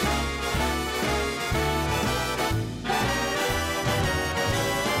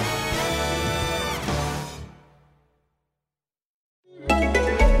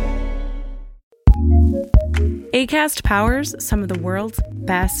 Acast powers some of the world's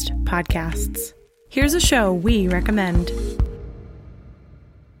best podcasts. Here's a show we recommend.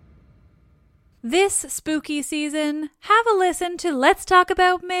 This spooky season, have a listen to Let's Talk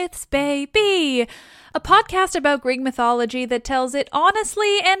About Myths, Baby, a podcast about Greek mythology that tells it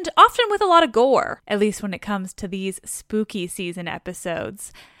honestly and often with a lot of gore, at least when it comes to these spooky season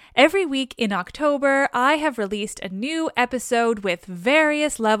episodes. Every week in October, I have released a new episode with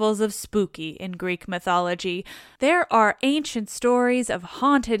various levels of spooky in Greek mythology. There are ancient stories of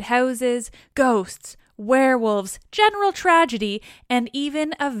haunted houses, ghosts, werewolves, general tragedy, and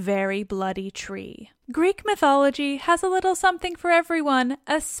even a very bloody tree. Greek mythology has a little something for everyone,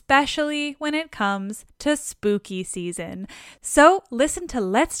 especially when it comes to spooky season. So listen to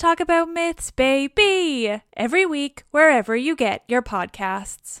Let's Talk About Myths, baby, every week wherever you get your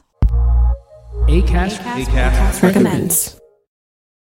podcasts. Acast recommends.